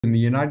In the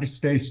United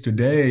States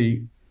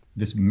today,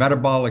 this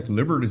metabolic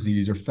liver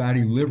disease or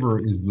fatty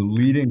liver is the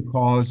leading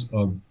cause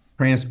of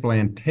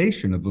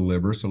transplantation of the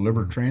liver, so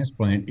liver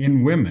transplant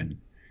in women.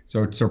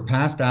 So it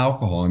surpassed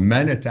alcohol. In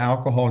men, it's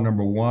alcohol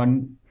number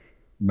one,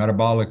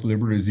 metabolic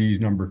liver disease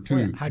number Oh,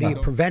 yeah. two. How do you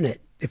prevent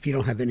it if you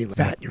don't have any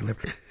fat in your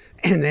liver?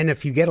 And then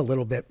if you get a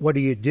little bit, what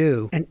do you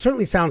do? And it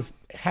certainly sounds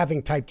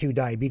having type 2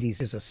 diabetes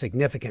is a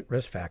significant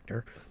risk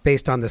factor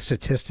based on the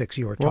statistics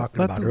you were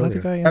talking about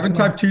earlier. Having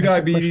type 2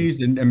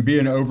 diabetes and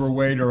being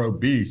overweight or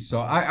obese. So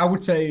I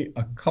would say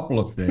a couple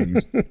of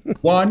things.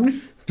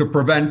 One, to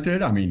prevent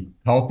it,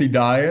 healthy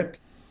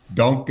diet,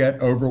 don't get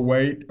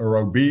overweight or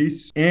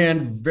obese.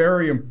 And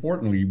very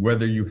importantly,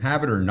 whether you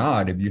have it or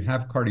not, if you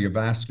have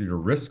cardiovascular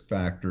risk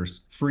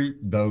factors, treat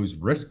those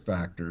risk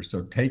factors.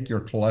 So take your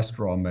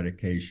cholesterol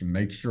medication,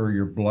 make sure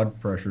your blood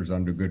pressure is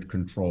under good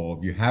control.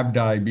 If you have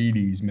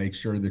diabetes, make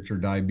sure that your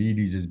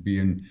diabetes is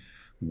being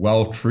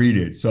well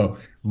treated. So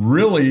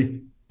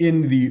really,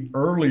 in the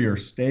earlier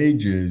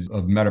stages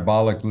of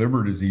metabolic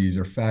liver disease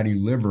or fatty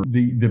liver,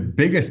 the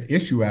biggest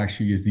issue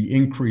actually is the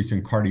increase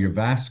in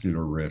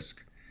cardiovascular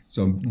risk.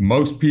 So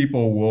most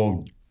people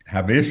will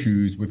have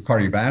issues with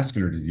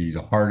cardiovascular disease,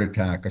 a heart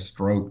attack, a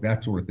stroke,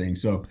 that sort of thing.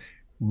 So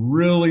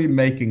really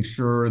making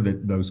sure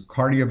that those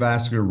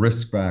cardiovascular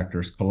risk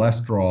factors,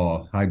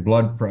 cholesterol, high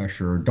blood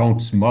pressure,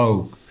 don't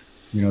smoke,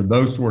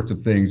 those sorts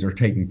of things are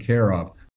taken care of.